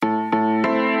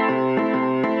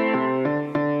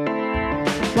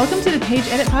Welcome to the Page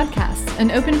Edit Podcast, an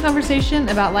open conversation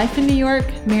about life in New York,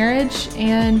 marriage,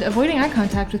 and avoiding eye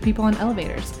contact with people on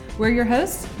elevators. We're your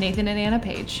hosts, Nathan and Anna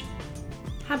Page.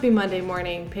 Happy Monday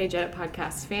morning, Page Edit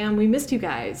Podcast fam. We missed you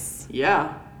guys.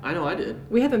 Yeah, I know I did.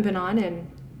 We haven't been on in...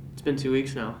 It's been 2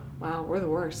 weeks now. Wow, we're the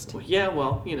worst.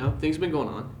 Well, things have been going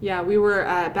on. Yeah, we were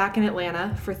back in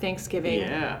Atlanta for Thanksgiving.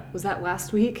 Yeah. Was that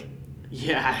last week?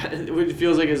 Yeah, it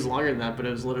feels like it's longer than that, but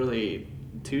it was literally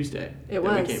Tuesday that we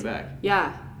came back.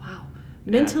 Yeah, wow.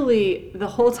 Mentally, the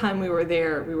whole time we were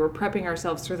there, we were prepping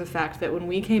ourselves for the fact that when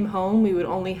we came home, we would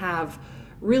only have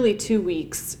really 2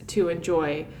 weeks to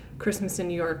enjoy Christmas in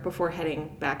New York before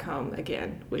heading back home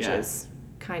again, which is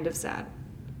kind of sad.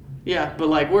 Yeah, but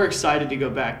we're excited to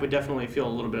go back, but definitely feel a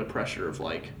little bit of pressure of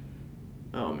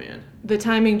oh man. The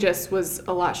timing just was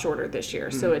a lot shorter this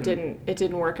year, so it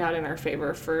didn't work out in our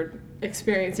favor for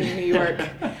experiencing New York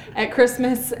at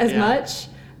Christmas as much.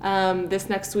 This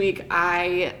next week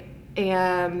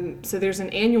so there's an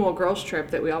annual girls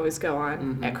trip that we always go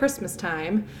on at Christmas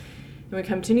time, and we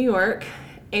come to New York,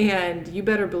 and you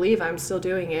better believe I'm still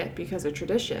doing it because a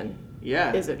tradition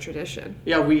is a tradition.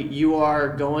 Yeah,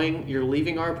 you're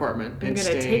leaving our apartment I'm going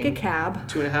to take a cab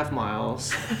 2.5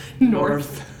 miles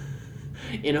north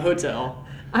in a hotel.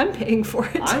 I'm paying for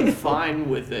it. I'm fine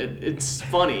with it. It's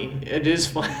funny. It is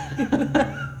fun.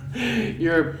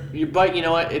 But you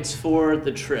know what? It's for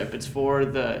the trip. It's for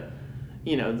the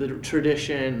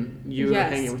tradition. You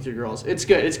hanging with your girls. It's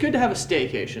good. It's good to have a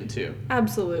staycation too.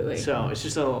 Absolutely. So it's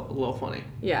just a little funny.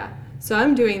 Yeah. So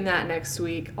I'm doing that next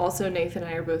week. Also, Nathan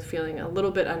and I are both feeling a little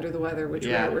bit under the weather, which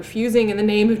we're refusing in the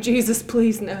name of Jesus.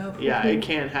 Please no. Yeah, it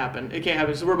can't happen. It can't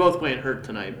happen. So we're both playing hurt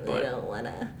tonight, but I don't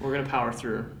wanna. We're gonna power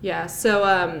through. Yeah.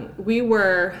 So we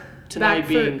were tonight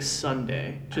being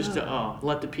Sunday. Just to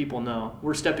let the people know,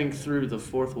 we're stepping through the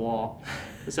fourth wall.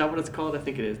 Is that what it's called? I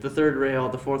think it is. The third rail,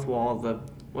 the fourth wall, the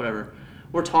whatever.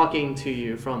 We're talking to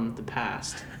you from the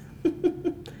past.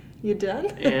 You done?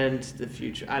 And the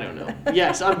future. I don't know.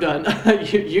 Yes, I'm done.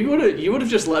 you would have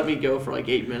just let me go for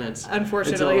 8 minutes.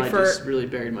 Unfortunately, until I just really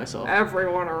buried myself.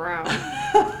 Everyone around.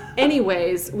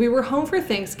 Anyways, we were home for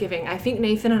Thanksgiving. I think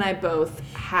Nathan and I both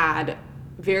had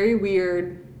very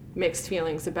weird mixed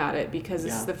feelings about it because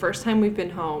this is the first time we've been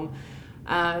home,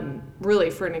 really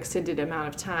for an extended amount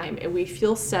of time, and we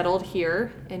feel settled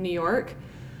here in New York.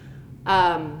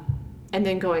 And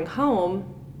then going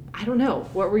home, I don't know.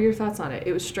 What were your thoughts on it?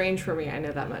 It was strange for me. I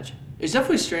know that much. It's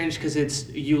definitely strange because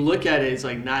you look at it, it's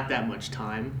not that much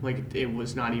time. It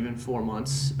was not even 4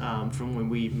 months from when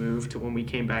we moved to when we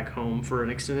came back home for an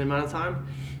extended amount of time.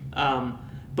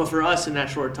 But for us in that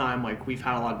short time, we've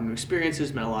had a lot of new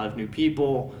experiences, met a lot of new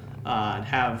people, and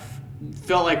have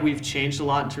felt like we've changed a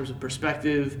lot in terms of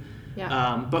perspective.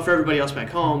 Yeah. But for everybody else back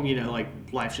home,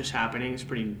 life's just happening. It's a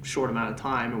pretty short amount of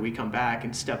time, and we come back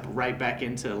and step right back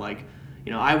into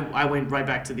I went right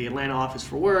back to the Atlanta office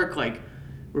for work.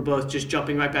 We're both just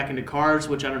jumping right back into cars,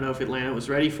 which I don't know if Atlanta was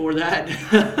ready for that.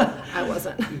 I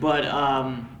wasn't. But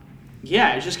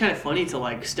it's just kind of funny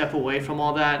to step away from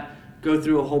all that, go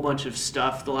through a whole bunch of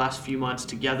stuff the last few months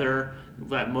together,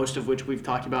 most of which we've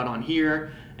talked about on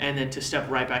here, and then to step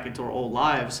right back into our old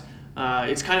lives.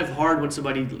 It's kind of hard when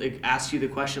somebody asks you the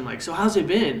question so how's it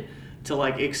been? To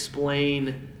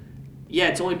explain. Yeah,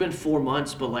 it's only been 4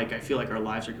 months, but I feel like our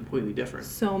lives are completely different.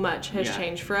 So much has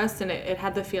changed for us, and it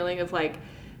had the feeling of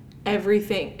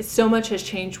everything, so much has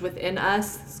changed within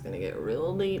us. It's going to get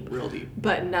real deep. Real deep.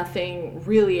 But nothing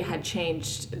really had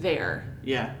changed there.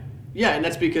 Yeah. Yeah, and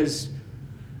that's because,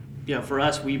 for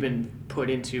us, we've been put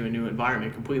into a new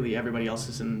environment completely. Everybody else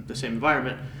is in the same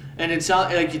environment. And it's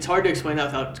hard to explain that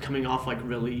without coming off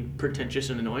really pretentious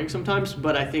and annoying sometimes,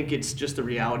 but I think it's just the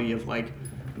reality of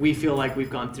we feel like we've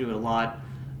gone through a lot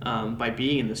by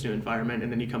being in this new environment,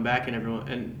 and then you come back and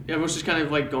everyone's just kind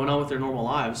of going on with their normal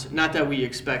lives. Not that we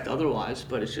expect otherwise,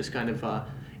 but it's just kind of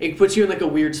it puts you in a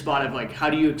weird spot of how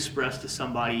do you express to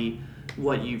somebody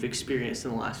what you've experienced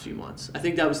in the last few months. I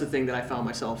think that was the thing that I found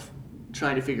myself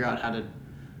trying to figure out how to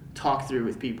talk through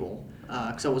with people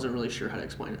because I wasn't really sure how to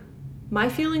explain it. My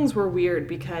feelings were weird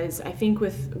because I think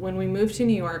when we moved to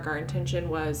New York, our intention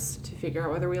was to figure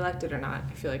out whether we liked it or not.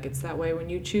 I feel like it's that way when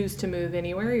you choose to move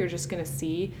anywhere, you're just going to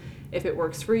see if it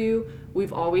works for you.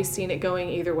 We've always seen it going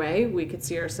either way. We could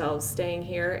see ourselves staying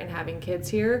here and having kids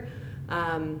here,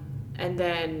 and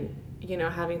then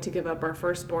having to give up our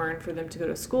firstborn for them to go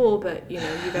to school, but you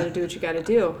got to do what you got to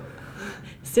do.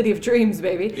 City of dreams,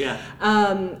 baby. Yeah.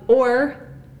 Or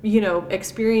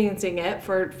experiencing it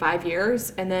for 5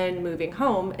 years and then moving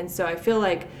home. And so I feel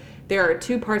like there are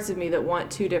two parts of me that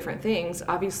want two different things.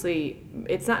 Obviously,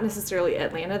 it's not necessarily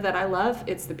Atlanta that I love.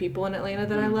 It's the people in Atlanta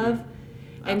that I love.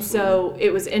 And so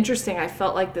it was interesting. I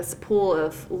felt like this pull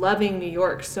of loving New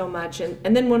York so much.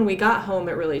 And then when we got home,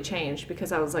 it really changed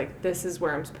because I was like, this is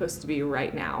where I'm supposed to be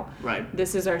right now. Right.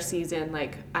 This is our season.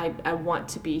 Like, I want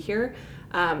to be here.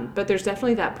 But there's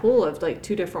definitely that pull of like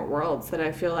two different worlds that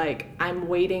I feel like I'm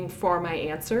waiting for my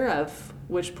answer of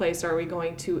which place are we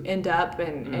going to end up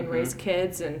and raise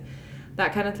kids and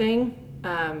that kind of thing.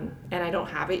 And I don't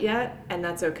have it yet, and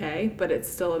that's okay, but it's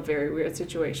still a very weird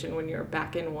situation when you're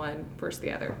back in one versus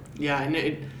the other. Yeah,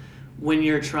 and when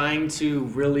you're trying to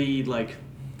really like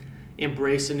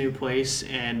embrace a new place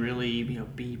and really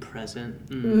be present,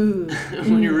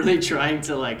 when you're really trying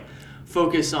to like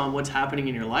focus on what's happening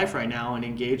in your life right now and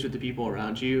engage with the people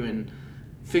around you and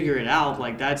figure it out,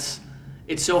 like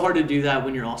it's so hard to do that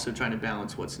when you're also trying to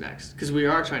balance what's next, because we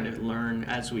are trying to learn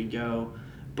as we go.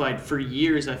 But for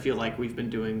years, I feel like we've been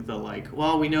doing the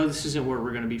we know this isn't where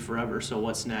we're going to be forever, so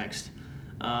what's next?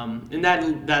 And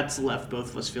that's left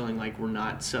both of us feeling like we're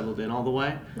not settled in all the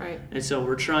way. Right. And so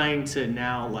we're trying to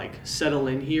now settle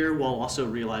in here while also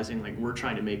realizing we're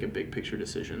trying to make a big picture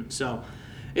decision. So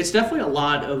it's definitely a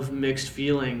lot of mixed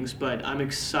feelings, but I'm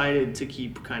excited to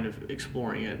keep kind of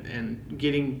exploring it and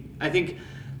I think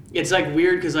it's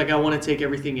weird because I want to take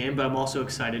everything in, but I'm also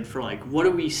excited for what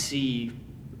do we see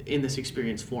in this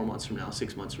experience 4 months from now,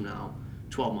 6 months from now,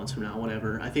 12 months from now,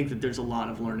 whatever. I think that there's a lot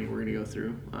of learning we're going to go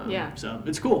through. So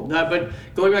it's cool. But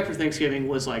going back for Thanksgiving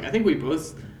was I think we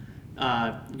both,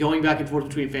 going back and forth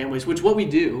between families, which what we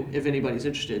do, if anybody's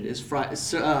interested, is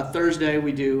Thursday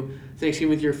we do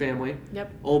Thanksgiving with your family.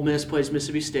 Yep. Ole Miss plays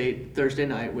Mississippi State Thursday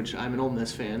night, which I'm an Ole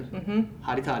Miss fan. Mm-hmm.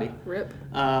 Hotty toddy. Rip.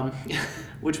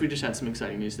 Which we just had some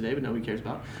exciting news today, but nobody cares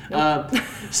about. Nope.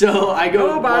 So I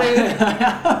go. Nobody.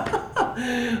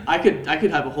 I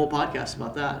could have a whole podcast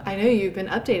about that. I know you've been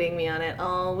updating me on it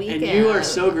all weekend. And you are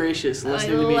so gracious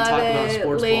listening to me talk about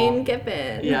sports Lane ball.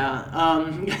 Kiffin.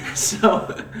 Yeah.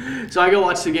 So I go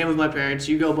watch the game with my parents.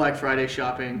 You go Black Friday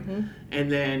shopping,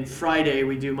 and then Friday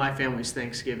we do my family's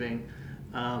Thanksgiving.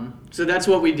 So that's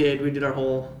what we did. We did our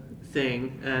whole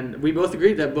thing, and we both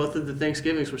agreed that both of the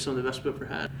Thanksgivings were some of the best we've ever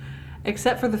had.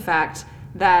 Except for the fact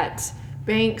that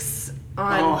Banks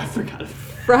on I forgot.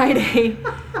 Friday,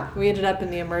 we ended up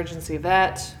in the emergency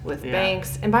vet with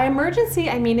Banks. And by emergency,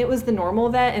 I mean it was the normal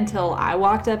vet until I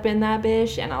walked up in that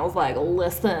bitch and I was like,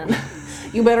 listen,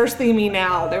 you better see me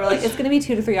now. They were like, it's going to be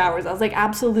 2 to 3 hours. I was like,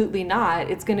 absolutely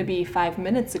not. It's going to be 5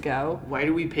 minutes ago. Why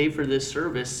do we pay for this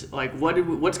service?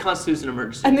 What's constitutes an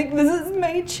emergency? I think this is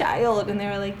my child. And they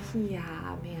were like,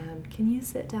 yeah, man, can you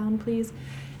sit down, please?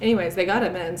 Anyways, they got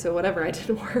him in, so whatever I did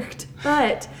worked.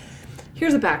 But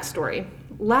here's a backstory.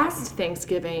 Last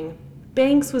Thanksgiving,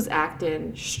 Banks was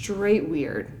acting straight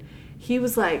weird. He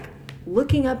was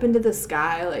looking up into the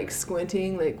sky,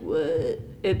 squinting, what?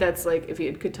 That's if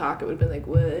he could talk, it would have been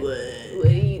what? What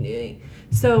are you doing?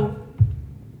 So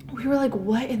we were like,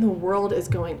 what in the world is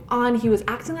going on? He was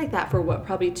acting like that for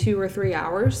probably 2 or 3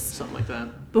 hours? Something like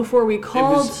that. Before we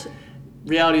called.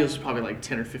 Reality was probably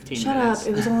 10 or 15 Shut minutes. up.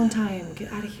 It was a long time.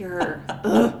 Get out of here.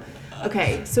 Ugh.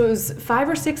 Okay, so it was 5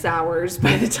 or 6 hours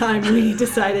by the time we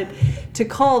decided to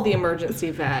call the emergency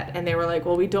vet. And they were like,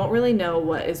 well, we don't really know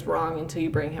what is wrong until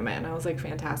you bring him in. I was like,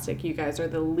 fantastic. You guys are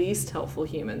the least helpful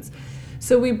humans.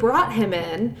 So we brought him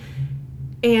in,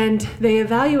 and they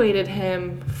evaluated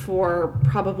him for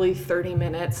probably 30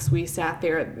 minutes. We sat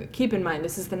there. Keep in mind,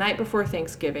 this is the night before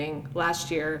Thanksgiving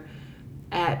last year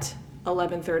at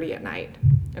 11:30 at night.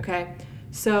 Okay?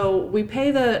 So we pay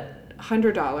the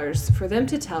 $100 for them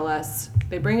to tell us.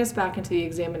 They bring us back into the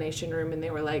examination room and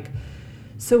they were like,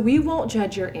 so we won't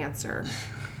judge your answer,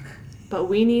 but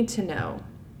we need to know,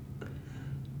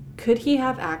 could he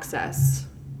have access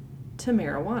to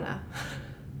marijuana?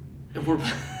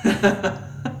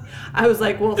 I was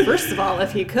like, well, first of all,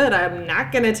 if he could, I'm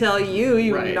not going to tell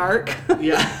you, right. narc.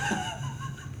 Yeah.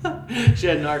 She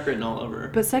had narc written all over her.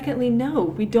 But secondly, no,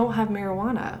 we don't have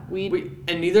marijuana.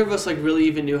 And neither of us really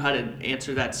even knew how to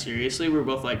answer that seriously. We were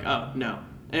both like, oh, no.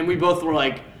 And we both were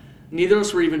neither of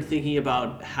us were even thinking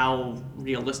about how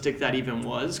realistic that even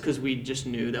was, because we just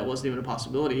knew that wasn't even a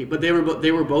possibility. But they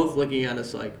were both looking at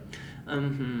us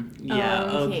yeah,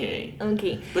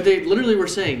 okay. But they literally were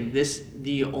saying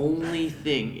the only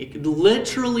thing it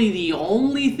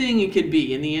could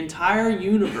be in the entire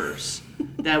universe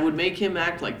that would make him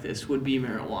act like this would be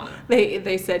marijuana.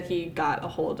 They said he got a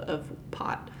hold of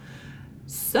pot.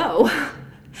 So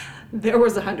there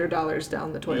was $100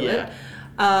 down the toilet. Yeah.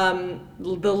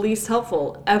 The least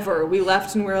helpful ever. We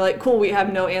left and we were like, cool, we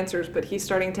have no answers, but he's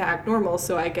starting to act normal,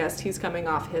 so I guess he's coming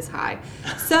off his high.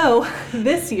 So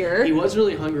this year... He was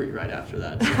really hungry right after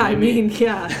that. So I mean,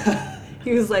 yeah.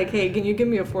 He was like, "Hey, can you give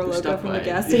me a Four We Loko stopped from the by-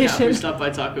 gas Yeah, station?" we stopped by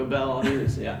Taco Bell. He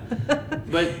was, yeah.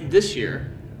 But this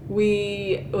year,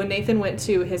 When Nathan went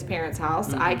to his parents'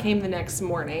 house, I Mhm. came the next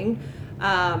morning,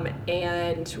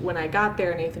 and when I got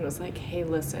there, Nathan was like, "Hey,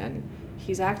 listen,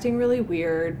 he's acting really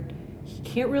weird. He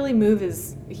can't really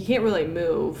move.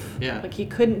 Yeah. Like he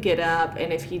couldn't get up,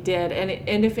 and if he did,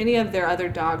 and if any of their other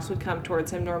dogs would come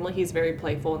towards him, normally he's very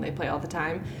playful and they play all the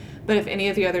time. But if any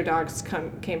of the other dogs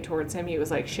came towards him, he was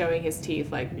like showing his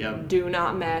teeth, like, Yep. do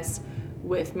not mess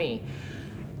with me."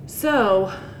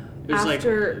 So it was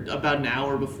after like about an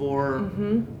hour before,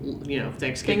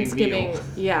 Thanksgiving meal.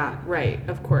 yeah, right,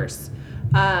 of course.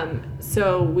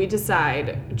 So we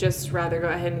decide just rather go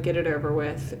ahead and get it over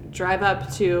with. Drive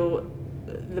up to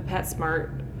the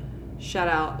PetSmart. Shout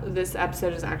out. This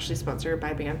episode is actually sponsored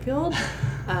by Banfield.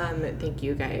 Thank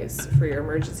you guys for your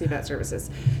emergency vet services.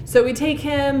 So we take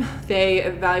him, they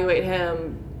evaluate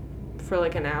him for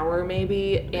like an hour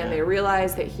maybe, and Yeah. they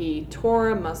realize that he tore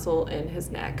a muscle in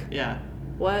his neck. Yeah.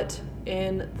 What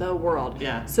in the world?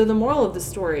 Yeah. So the moral of the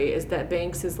story is that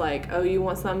Banks is like, "Oh, you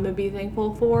want something to be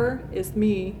thankful for? It's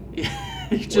me."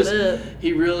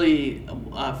 He really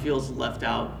feels left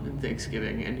out in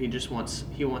Thanksgiving, and he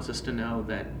wants us to know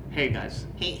that, hey guys,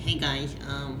 Hey guys,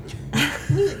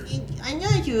 I know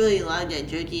that you really love that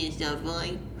turkey and stuff, but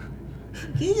like,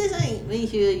 can you just like make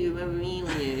sure that you remember me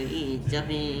when you're eating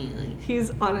stuffing? Like,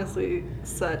 He's honestly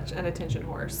such an attention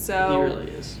whore. he So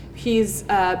really is. he's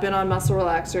been on muscle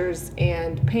relaxers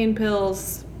and pain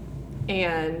pills,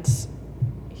 and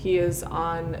he is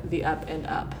on the up and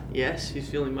up. Yes, he's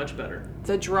feeling much better.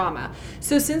 The drama.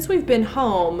 So since we've been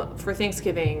home for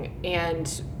Thanksgiving,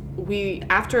 and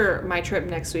after my trip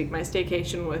next week, my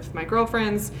staycation with my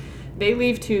girlfriends, they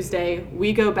leave Tuesday.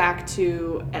 We go back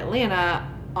to Atlanta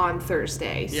on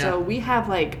Thursday. Yeah. So we have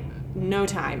like no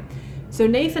time. So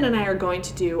Nathan and I are going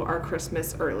to do our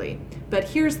Christmas early. But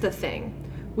here's the thing.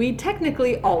 We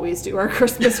technically always do our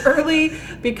Christmas early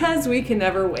because we can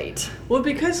never wait. Well,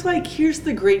 because here's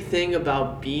the great thing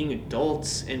about being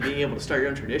adults and being able to start your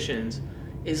own traditions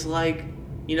is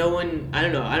when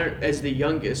as the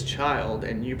youngest child,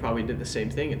 and you probably did the same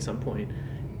thing at some point,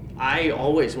 I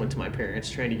always went to my parents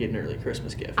trying to get an early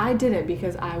Christmas gift. I didn't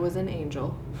because I was an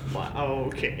angel. Wow,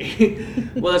 okay.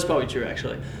 Well, that's probably true,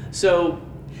 actually. So,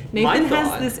 Nathan my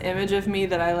thought, has this image of me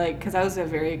that I like, because I was a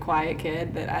very quiet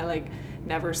kid, that I like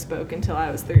never spoke until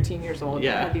I was 13 years old.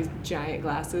 Yeah. I had these giant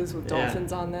glasses with Yeah.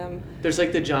 dolphins on them. There's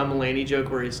like the John Mulaney joke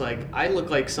where he's like, I look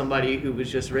like somebody who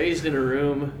was just raised in a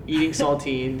room eating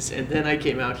saltines, and then I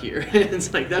came out here.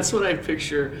 It's like, that's what I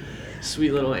picture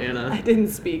sweet little Anna. I didn't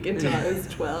speak until I was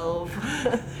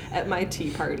 12 at my tea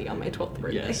party on my 12th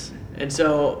birthday. Yes. And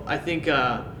so I think,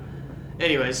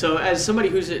 anyway, so as somebody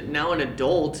who's now an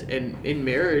adult and in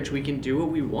marriage, we can do what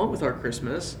we want with our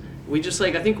Christmas. We just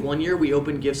I think one year we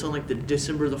opened gifts on the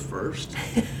December the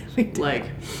 1st. We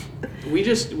did.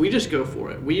 We just go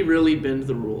for it. We really bend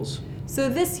the rules. So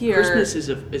this year... Christmas is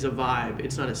a vibe.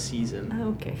 It's not a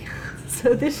season. Okay.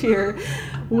 So this year,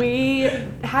 we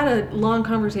had a long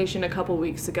conversation a couple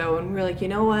weeks ago, and we were like, you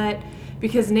know what?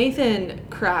 Because Nathan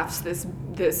crafts this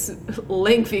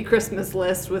lengthy Christmas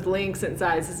list with links and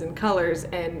sizes and colors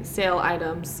and sale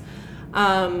items,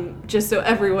 just so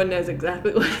everyone knows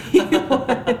exactly what he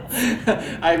wants.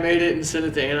 I made it and sent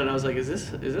it to Anna, and I was like, "Is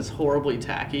this horribly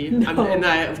tacky?" No. And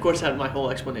I, of course, had my whole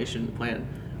explanation plan.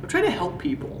 I'm trying to help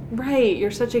people. Right, you're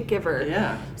such a giver.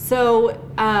 Yeah. So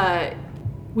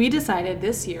we decided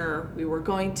this year we were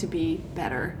going to be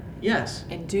better Yes.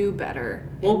 and do better.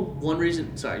 Well, one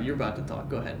reason. Sorry, you're about to talk.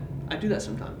 Go ahead. I do that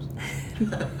sometimes.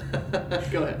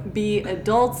 Go ahead. Be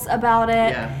adults about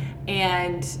it. Yeah.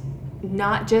 And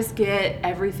not just get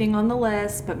everything on the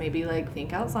list, but maybe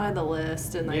think outside the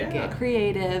list and Yeah. get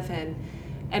creative.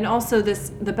 And also the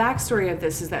backstory of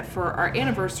this is that for our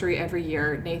anniversary every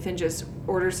year, Nathan just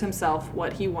orders himself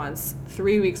what he wants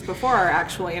 3 weeks before our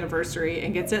actual anniversary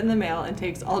and gets it in the mail and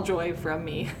takes all joy from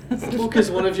me. Well, because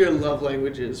one of your love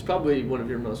languages, probably one of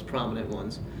your most prominent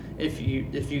ones, if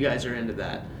you guys are into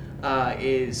that,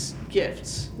 is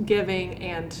gifts. Giving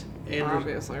and And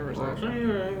obviously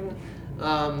reception.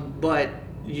 But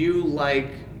you and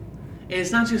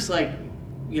it's not just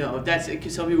that's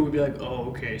because some people would be like, oh,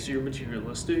 okay, so you're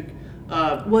materialistic.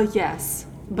 Well, yes.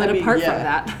 But I mean, apart yeah, from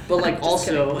that. but Just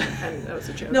also, kidding. And that was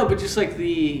a joke. no, but just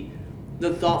the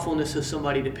thoughtfulness of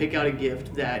somebody to pick out a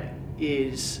gift that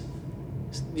is,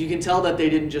 you can tell that they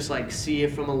didn't just see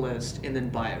it from a list and then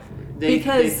buy it for you.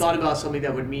 They thought about something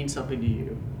that would mean something to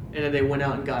you, and then they went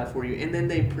out and got it for you, and then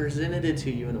they presented it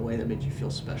to you in a way that made you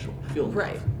feel special, feel loved.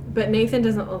 Right. But Nathan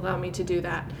doesn't allow me to do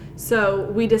that. So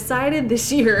we decided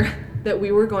this year that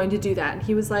we were going to do that. And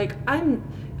he was like,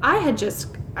 I had just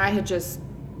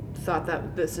thought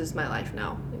that this is my life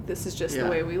now. Like, this is just the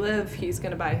way we live. He's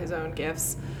going to buy his own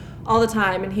gifts all the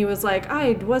time. And he was like,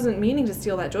 I wasn't meaning to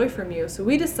steal that joy from you. So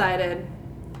we decided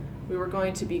we were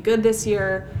going to be good this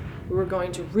year. We were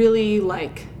going to really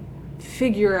like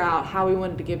figure out how we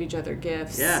wanted to give each other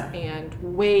gifts and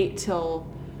wait till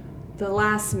the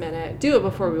last minute. Do it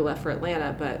before we left for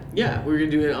Atlanta, but... Yeah, we were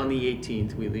going to do it on the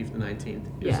 18th. We leave the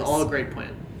 19th. It was all a great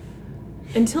plan.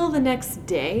 Until the next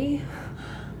day.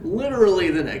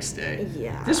 Literally the next day.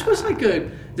 Yeah. This was like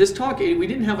this talk, we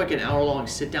didn't have like an hour-long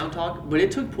sit-down talk, but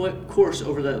it took course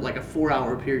over like a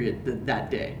 4-hour period that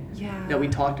day. Yeah. That we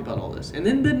talked about all this. And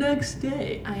then the next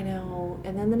day. I know.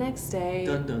 And then the next day.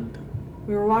 Dun, dun, dun.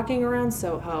 We were walking around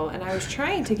Soho, and I was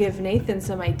trying to give Nathan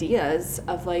some ideas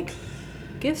of like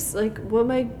gifts, like what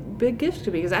my big gift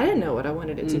could be, because I didn't know what I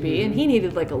wanted it to be, and he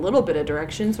needed like a little bit of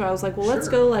direction. So I was like, well, let's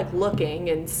go like looking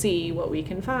and see what we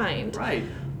can find. Right.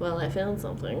 Well, I found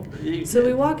something. So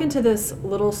we walk into this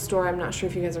little store. I'm not sure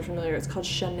if you guys are familiar. It's called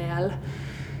Chanel.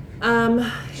 And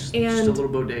just a little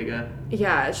bodega.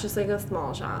 Yeah, it's just like a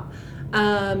small shop.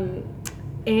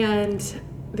 And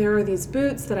there were these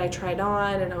boots that I tried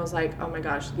on, and I was like, oh my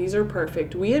gosh, these are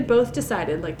perfect. We had both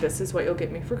decided, like, this is what you'll get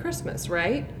me for Christmas,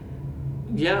 right?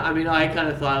 Yeah, I mean, I kind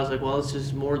of thought, I was like, well, it's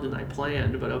just more than I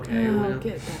planned, but okay.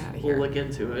 Get that out of here. We'll look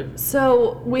into it.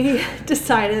 So we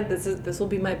decided this will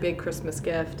be my big Christmas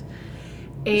gift.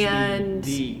 And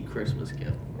the Christmas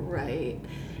gift. Right.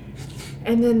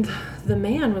 And then the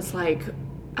man was like,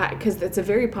 because it's a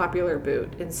very popular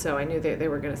boot, and so I knew they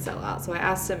were going to sell out. So I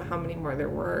asked him how many more there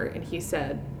were, and he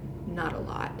said, not a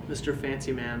lot. Mr.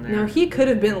 Fancy Man there. Now, he could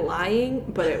have been lying,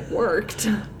 but it worked.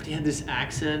 But he had this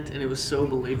accent, and it was so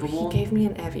believable. He gave me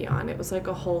an Evian. It was like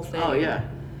a whole thing. Oh, yeah.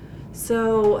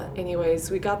 So, anyways,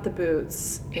 we got the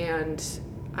boots, and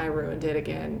I ruined it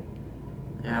again.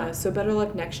 Yeah. So better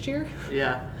luck next year.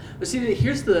 Yeah. But see,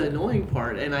 here's the annoying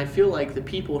part, and I feel like the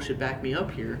people should back me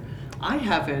up here. I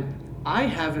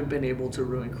haven't been able to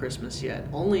ruin Christmas yet.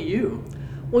 Only you.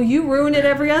 Well, you ruin it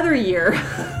every other year.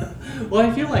 Well,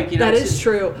 I feel like, that is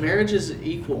true. Marriage is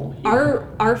equal.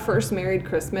 Our first married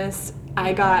Christmas,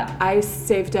 I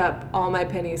saved up all my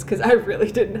pennies because I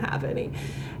really didn't have any,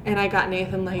 and I got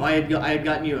Nathan like. I had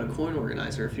gotten you a coin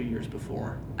organizer a few years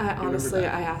before. I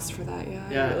asked for that.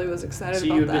 Yeah, I really was excited so about that.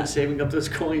 So you've been saving up those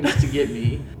coins to get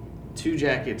me 2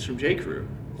 jackets from J. Crew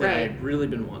that I had really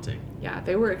been wanting. Yeah,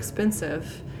 they were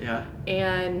expensive. Yeah.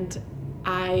 And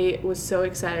I was so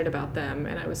excited about them,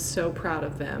 and I was so proud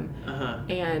of them.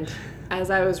 And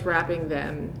as I was wrapping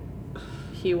them,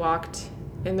 he walked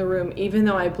in the room, even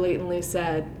though I blatantly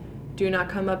said, do not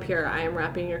come up here, I am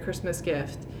wrapping your Christmas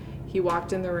gift. He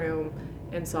walked in the room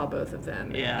and saw both of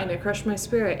them. Yeah. And it crushed my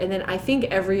spirit. And then I think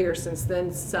every year since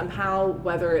then, somehow,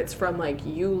 whether it's from like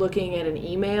you looking at an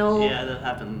email. Yeah, that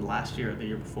happened last year or the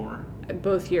year before.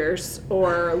 Both years,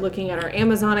 or looking at our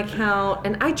Amazon account,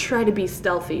 and I try to be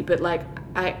stealthy, but like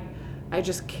I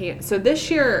just can't. So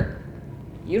this year,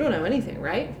 you don't know anything,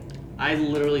 right? I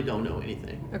literally don't know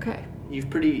anything. Okay. You've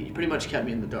pretty much kept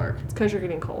me in the dark. It's because you're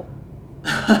getting coal.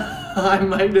 I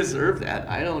might deserve that.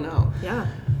 I don't know. Yeah.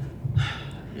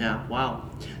 Yeah, wow.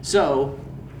 So,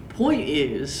 point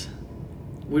is,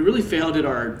 we really failed at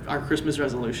our Christmas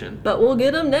resolution. But we'll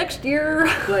get them next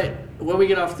year. But when we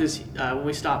get off this, when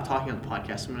we stop talking on the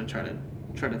podcast, I'm going to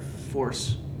try to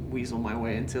force weasel my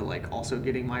way into like also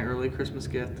getting my early Christmas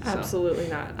gift. Absolutely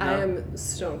not. No. I am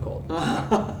stone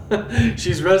cold.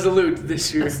 She's resolute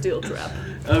this year. A steel trap.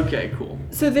 Okay, cool.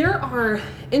 So there are,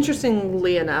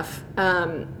 interestingly enough,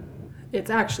 it's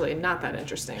actually not that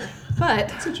interesting,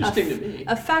 but it's interesting to me.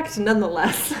 A fact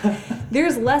nonetheless.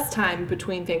 There's less time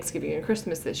between Thanksgiving and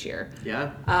Christmas this year.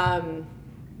 Yeah.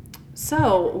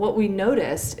 So what we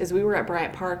noticed is we were at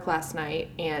Bryant Park last night,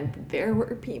 and there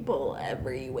were people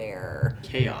everywhere.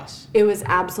 Chaos. It was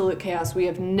absolute chaos. We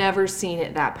have never seen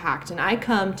it that packed. And I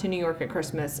come to New York at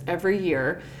Christmas every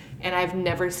year, and I've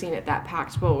never seen it that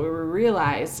packed. But what we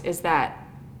realized is that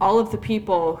all of the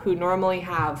people who normally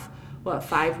have,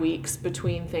 5 weeks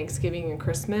between Thanksgiving and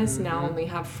Christmas now only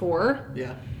have 4.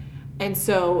 Yeah. And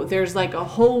so there's like a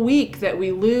whole week that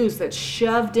we lose that's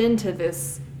shoved into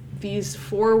these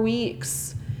 4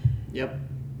 weeks. Yep.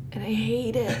 And I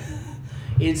hate it.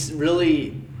 It's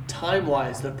really,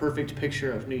 time-wise, the perfect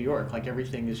picture of New York. Like,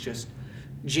 everything is just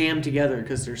jammed together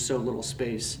because there's so little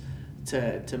space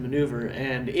to maneuver.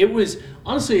 And it was,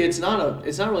 honestly, it's not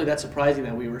really that surprising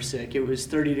that we were sick. It was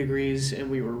 30 degrees, and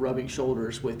we were rubbing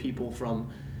shoulders with people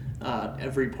from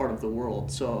every part of the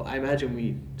world. So I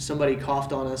imagine somebody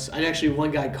coughed on us.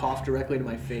 One guy coughed directly to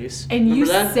my face. And Remember you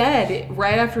that? said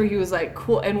right after he was like,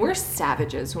 cool. And we're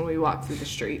savages when we walk through the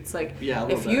streets. Like, Yeah, a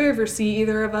little if bit. you ever see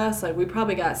either of us, like, we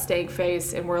probably got steak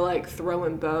face and we're like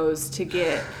throwing bows to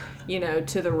get,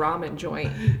 to the ramen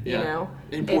joint,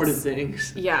 Important It's-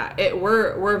 things. Yeah,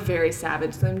 we're very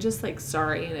savage. So I'm just like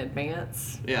sorry in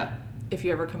advance Yeah. if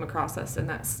you ever come across us in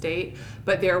that state.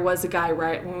 But there was a guy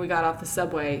right when we got off the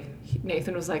subway.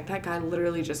 Nathan was like, that guy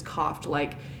literally just coughed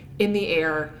like in the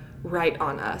air right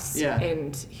on us. Yeah.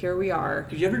 And here we are.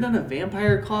 Have you ever done a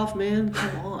vampire cough, man?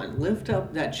 Come on, lift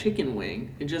up that chicken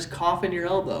wing and just cough in your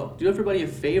elbow. Do everybody a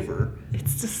favor,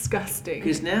 It's disgusting.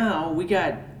 because now we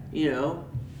got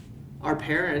our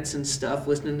parents and stuff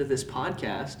listening to this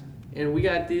podcast, and we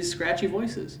got these scratchy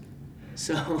voices.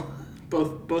 So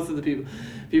both of the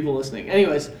people listening.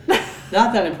 Anyways,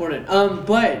 not that important.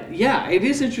 But yeah, it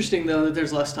is interesting though that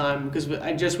there's less time, because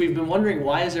we've been wondering,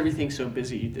 why is everything so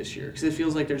busy this year? Because it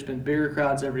feels like there's been bigger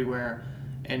crowds everywhere,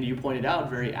 and you pointed out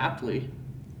very aptly,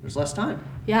 there's less time.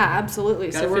 Yeah, absolutely.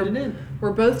 Gotta So fit it in.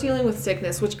 we're both dealing with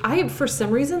sickness, which for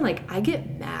some reason, like, I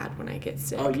get mad when I get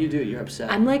sick. Oh, you do. You're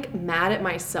upset. I'm like mad at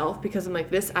myself because I'm like,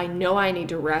 I know I need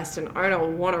to rest and I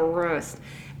don't want to rest.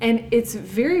 And it's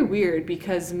very weird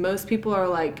because most people are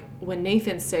like, when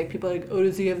Nathan's sick, people are like, oh,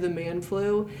 does he have the man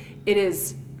flu? It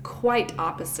is quite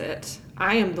opposite.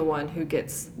 I am the one who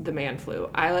gets the man flu.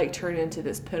 I like turn into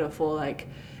this pitiful, like,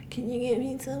 can you give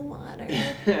me some water?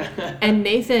 And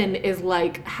Nathan is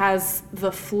like, has the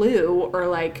flu or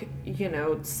like,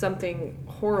 something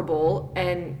horrible.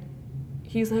 And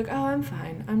he's like, oh, I'm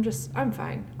fine. I'm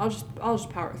fine. I'll just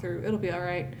power through. It'll be all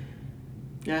right.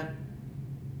 Yeah.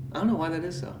 I don't know why that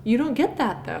is though. You don't get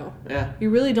that though. Yeah. You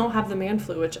really don't have the man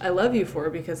flu, which I love you for,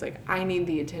 because like I need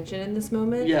the attention in this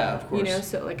moment. Yeah, of course.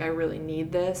 So like I really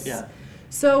need this. Yeah.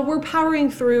 So we're powering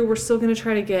through. We're still going to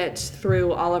try to get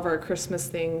through all of our Christmas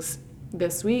things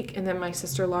this week, and then my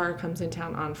sister Laura comes in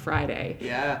town on Friday.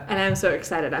 Yeah. And I'm so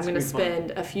excited. I'm going to gonna be fun.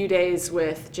 spend a few days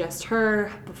with just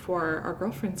her before our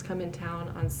girlfriends come in town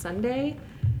on Sunday.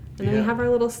 And then we Yeah. have our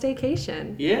little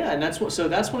staycation. Yeah, and that's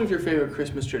one of your favorite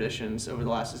Christmas traditions over the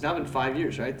last. It's now been 5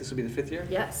 years, right? This will be the 5th year.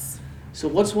 Yes. So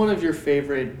what's one of your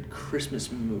favorite Christmas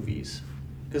movies?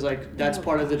 Because like that's Oh,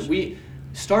 part of gosh. it. We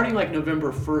starting like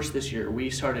November 1st this year, we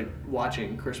started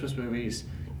watching Christmas movies.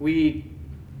 We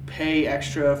pay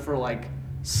extra for like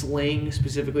Sling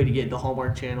specifically to get the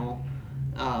Hallmark Channel.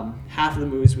 Half of the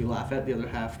movies we laugh at, the other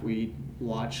half we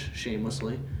watch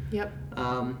shamelessly. Yep.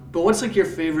 But what's like your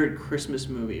favorite Christmas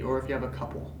movie, or if you have a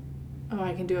couple? Oh,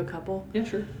 I can do a couple. Yeah,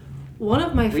 sure. One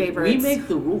of my favorites. We make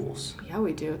the rules. Yeah,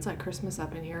 we do. It's like Christmas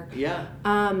up in here. Yeah.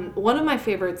 One of my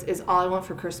favorites is All I Want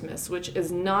for Christmas, which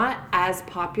is not as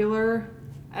popular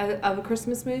of a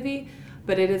Christmas movie,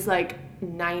 but it is like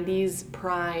 90s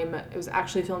prime. It was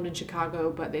actually filmed in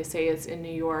Chicago, but they say it's in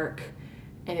New York,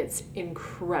 and it's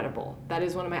incredible. That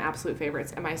is one of my absolute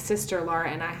favorites. And my sister Laura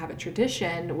and I have a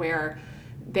tradition where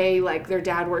they like, their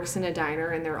dad works in a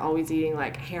diner and they're always eating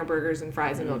like hamburgers and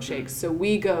fries and milkshakes. So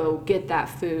we go get that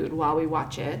food while we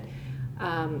watch it.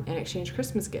 And exchange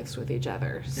Christmas gifts with each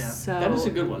other. Yeah, So that is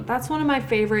a good one. That's one of my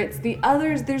favorites. The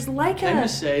others, there's like Can I a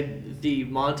just say the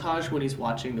montage when he's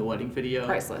watching the wedding video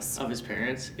Priceless. of his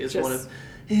parents is Just- one of.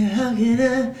 Yeah, how can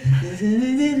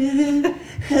I,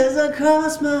 as I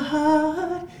cross my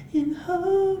heart in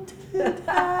hope to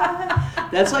die.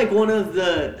 That's like one of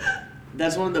the.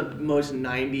 That's one of the most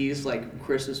 90s like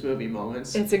Christmas movie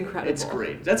moments. It's incredible. It's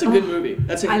great. That's a good movie.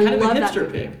 That's a I kind of a love that hipster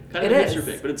movie. pick. Kind of It a is. hipster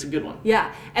pick, but it's a good one.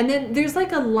 Yeah, and then there's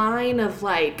like a line of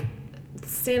like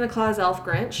Santa Claus, Elf,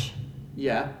 Grinch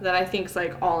Yeah. that I think's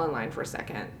like all in line for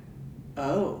second.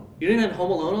 Oh, you didn't have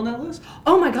Home Alone on that list?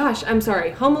 Oh my gosh, I'm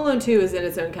sorry. Home Alone 2 is in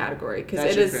its own category because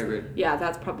That's it your is. favorite. Yeah,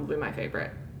 that's probably my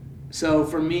favorite. So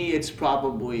for me, it's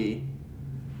probably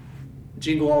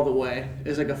Jingle All the Way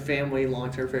is like a family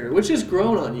long-term favorite, which has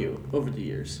grown on you over the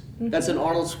years. That's an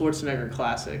Arnold Schwarzenegger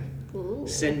classic. Ooh.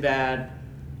 Sinbad.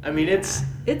 I mean, it's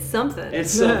something.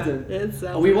 it's something. It's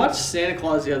something. We watched Santa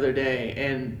Claus the other day,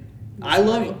 and I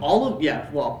love all of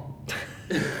well.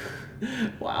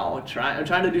 Wow, I'm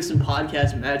trying to do some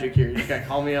podcast magic here. You just gotta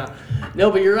call me out.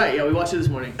 No, but you're right. Yeah, we watched it this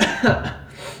morning.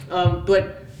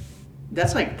 But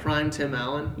that's like prime Tim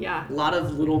Allen. Yeah. A lot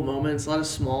of little moments, a lot of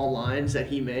small lines that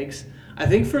he makes. I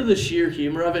think for the sheer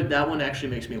humor of it, that one actually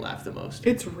makes me laugh the most.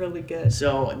 It's really good.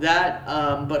 So that,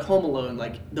 but Home Alone,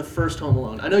 like the first Home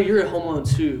Alone. I know you're a Home Alone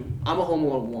 2. I'm a Home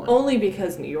Alone 1. Only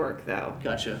because New York, though.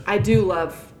 Gotcha. I do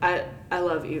love. I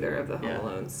love either of the Home Yeah.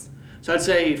 Alones. So I'd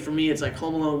say for me, it's like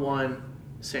Home Alone 1,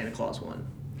 Santa Claus 1.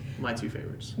 my two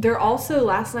favorites. They're also,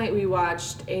 last night we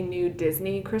watched a new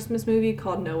Disney Christmas movie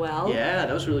called Noelle. Yeah,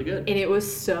 that was really good. And it was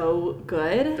so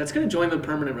good. That's going to join the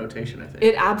permanent rotation, I think.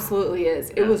 It absolutely is.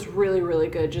 Yeah. It was really, really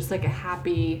good. Just like a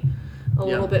happy, a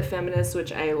little bit feminist,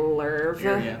 which I love.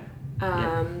 Yeah.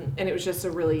 And it was just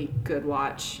a really good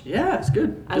watch. Yeah, it's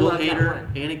good. I Bill love that Hader,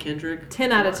 one. Anna Kendrick.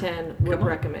 10 out of 10 would Come on.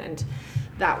 recommend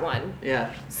that one.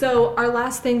 Yeah. So our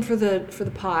last thing for the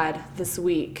pod this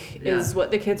week Yeah. is what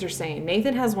the kids are saying.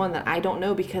 Nathan has one that I don't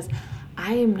know because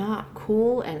I am not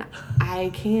cool and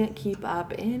I can't keep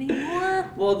up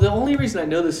anymore. Well, the only reason I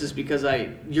know this is because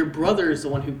your brother is the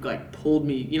one who like pulled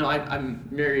me. You know, I'm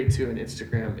married to an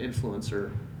Instagram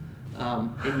influencer,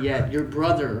 and yet your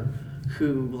brother,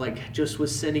 who like just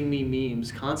was sending me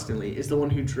memes constantly, is the one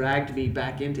who dragged me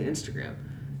back into Instagram,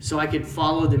 so I could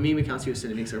follow the meme accounts he was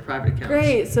sending me because they're private accounts.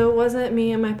 Great. So it wasn't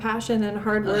me and my passion and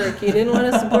hard work. You didn't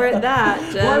want to support that.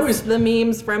 Just Well, I was- the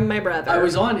memes from my brother. I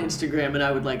was on Instagram and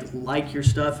I would like your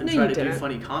stuff and No, try you to do didn't.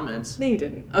 funny comments. No, you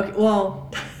didn't. Okay,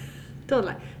 well, Don't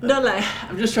lie. Don't lie.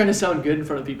 I'm just trying to sound good in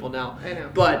front of people now. I know.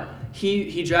 But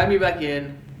he dragged me back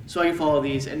in so I could follow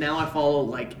these, and now I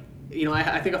follow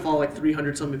I think I follow like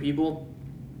 300 something people.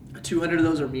 200 of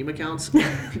those are meme accounts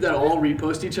that all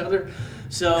repost each other.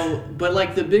 So, but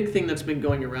like the big thing that's been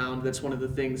going around, that's one of the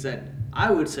things that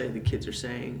I would say the kids are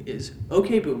saying is,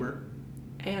 okay, boomer.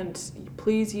 And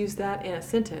please use that in a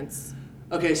sentence.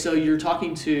 Okay, so you're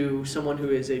talking to someone who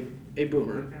is a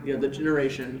boomer, the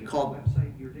generation called...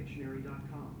 Website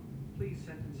yourdictionary.com. Please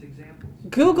sentence examples.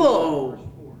 Google. Oh,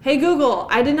 Hey, Google.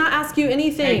 I did not ask you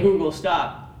anything. hey, Google,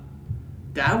 stop.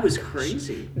 That was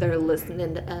crazy. They're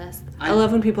listening to us. I I-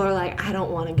 love when people are like, I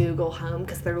don't want to Google home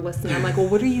because they're listening. I'm like, well,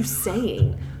 what are you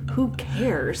saying? Who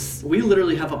cares? We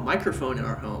literally have a microphone in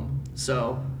our home,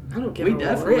 so... I don't give We a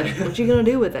definitely- rip. What you gonna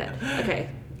do with it? Okay.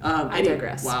 I anyway,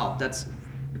 digress. Wow,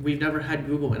 we've never had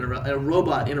Google a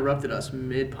robot interrupted us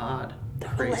mid-pod.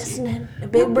 Crazy. listening. A We're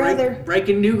big brother.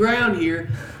 breaking new ground here.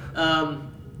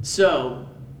 So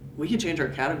we could change our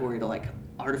category to like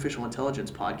artificial intelligence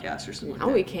podcast or something. Now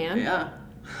like we that. can. Yeah.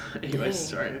 Anyways, Dang.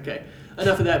 sorry. Okay.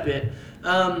 Enough of that bit.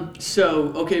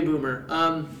 Okay,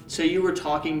 boomer. So you were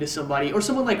talking to somebody, or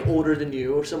someone like older than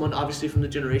you, or someone obviously from the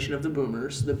generation of the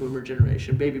boomers, the boomer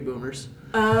generation, baby boomers.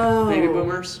 Oh. Baby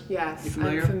boomers? Yes, You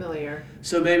familiar? I'm familiar.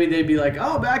 So maybe they'd be like,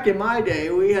 oh, back in my day,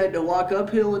 we had to walk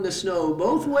uphill in the snow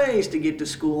both ways to get to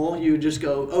school. You would just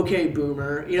go, okay,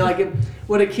 boomer. You know, like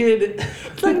when a kid...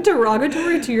 It's like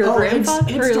derogatory to your grandfather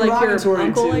it's or like your derogatory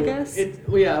uncle, to, I guess.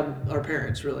 Our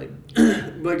parents, really.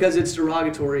 Because it's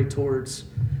derogatory towards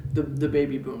the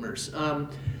baby boomers.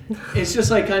 It's just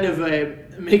like kind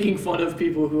of making fun of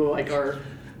people who like are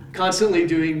constantly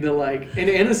doing the like, and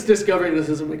Anna's discovering this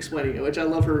as I'm explaining it, which I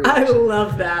love her. I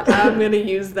love that. I'm gonna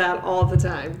use that all the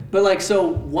time. But like, so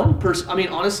one person, I mean,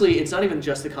 honestly, it's not even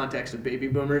just the context of baby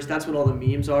boomers. That's what all the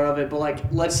memes are of it. But like,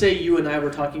 let's say you and I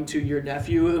were talking to your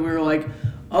nephew and we were like,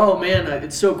 oh man,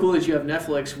 it's so cool that you have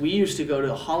Netflix. We used to go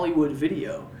to Hollywood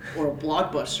Video or a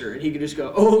Blockbuster, and he could just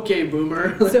go, oh, okay,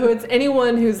 boomer. So it's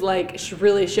anyone who's like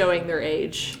really showing their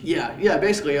age. Yeah,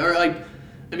 basically. Or like,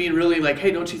 I mean, really, like,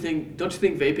 hey, don't you think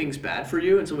vaping's bad for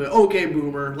you? And somebody, okay,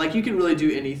 boomer. Like, you can really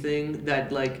do anything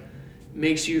that like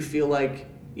makes you feel like,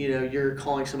 you know, you're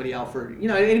calling somebody out for, you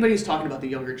know, anybody who's talking about the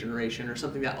younger generation or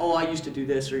something that, oh, I used to do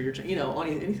this, or you're, you know,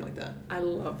 anything like that. I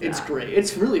love that. It's great.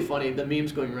 It's really funny. The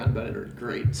memes going around about it are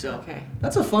great. So Okay.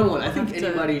 that's a fun one. I I'll think have to-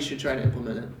 anybody should try to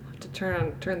implement it. To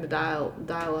turn the dial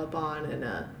up on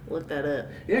and look that up.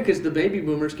 Yeah, because the baby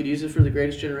boomers could use it for the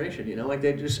greatest generation. You know, like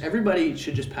everybody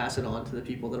should just pass it on to the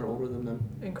people that are older than them.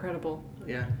 Incredible.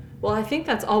 Yeah. Well, I think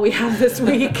that's all we have this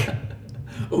week.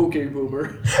 Okay,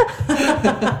 boomer.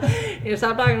 You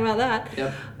stop talking about that.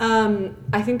 Yep.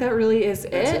 I think that really is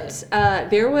That's it.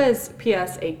 There was,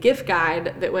 P.S., a gift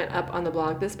guide that went up on the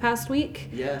blog this past week.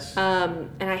 Yes. And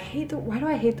I hate why do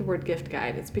I hate the word gift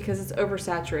guide? It's because it's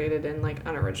oversaturated and like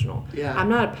unoriginal. Yeah. I'm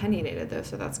not opinionated though,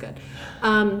 so that's good.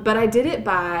 But I did it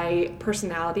by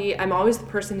personality. I'm always the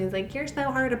person who's like, you're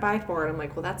so hard to buy for. And I'm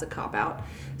like, well, that's a cop out.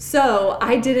 So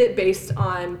I did it based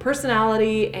on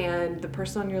personality and the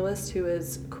person on your list who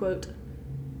is, quote,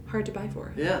 hard to buy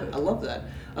for. Yeah, quote. I love that.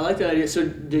 I like that idea. So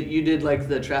you did like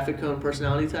the traffic cone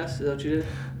personality test? Is that what you did?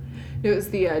 It was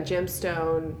the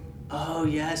gemstone, Oh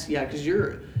yes, yeah. Because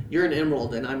you're an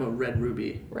emerald and I'm a red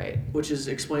ruby, right? which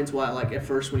explains why. Like at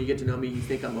first, when you get to know me, you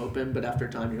think I'm open, but after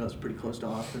time, you know it's pretty closed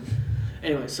off. And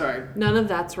anyway, sorry. None of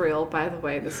that's real, by the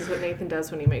way. This is what Nathan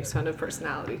does when he makes fun of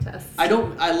personality tests.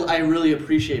 I really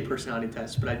appreciate personality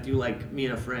tests, but I do like, me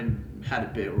and a friend had a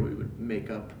bit where we would make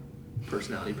up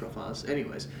personality profiles.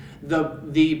 Anyways,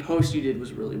 the post you did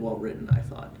was really well written, I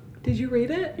thought. Did you read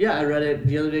it? Yeah, I read it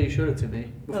the other day. You showed it to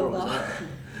me before it was wow.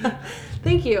 up.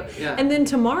 Thank you. Yeah. And then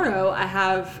tomorrow I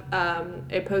have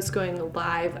a post going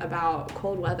live about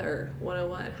cold weather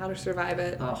 101, how to survive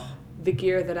it. Oh, The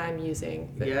gear that I'm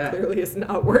using that Yeah. clearly is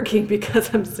not working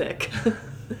because I'm sick.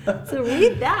 So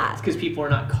read that. it's because people are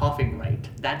not coughing right.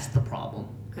 That's the problem.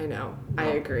 I know. I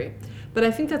Well, agree. But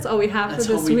I think that's all we have That's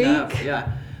for all this we week. have.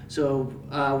 Yeah. So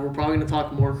we're probably going to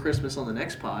talk more Christmas on the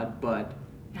next pod, but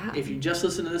Yeah. if you just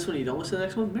listen to this one and you don't listen to the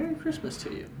next one, Merry Christmas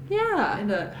to you. Yeah. And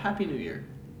Happy New Year.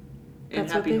 And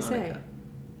That's what Happy they say.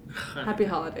 Hanukkah. Happy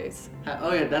holidays.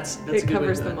 Oh yeah, that's a It good way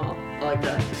covers to- them all. I like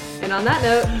that. And on that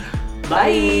note,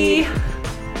 Bye. bye.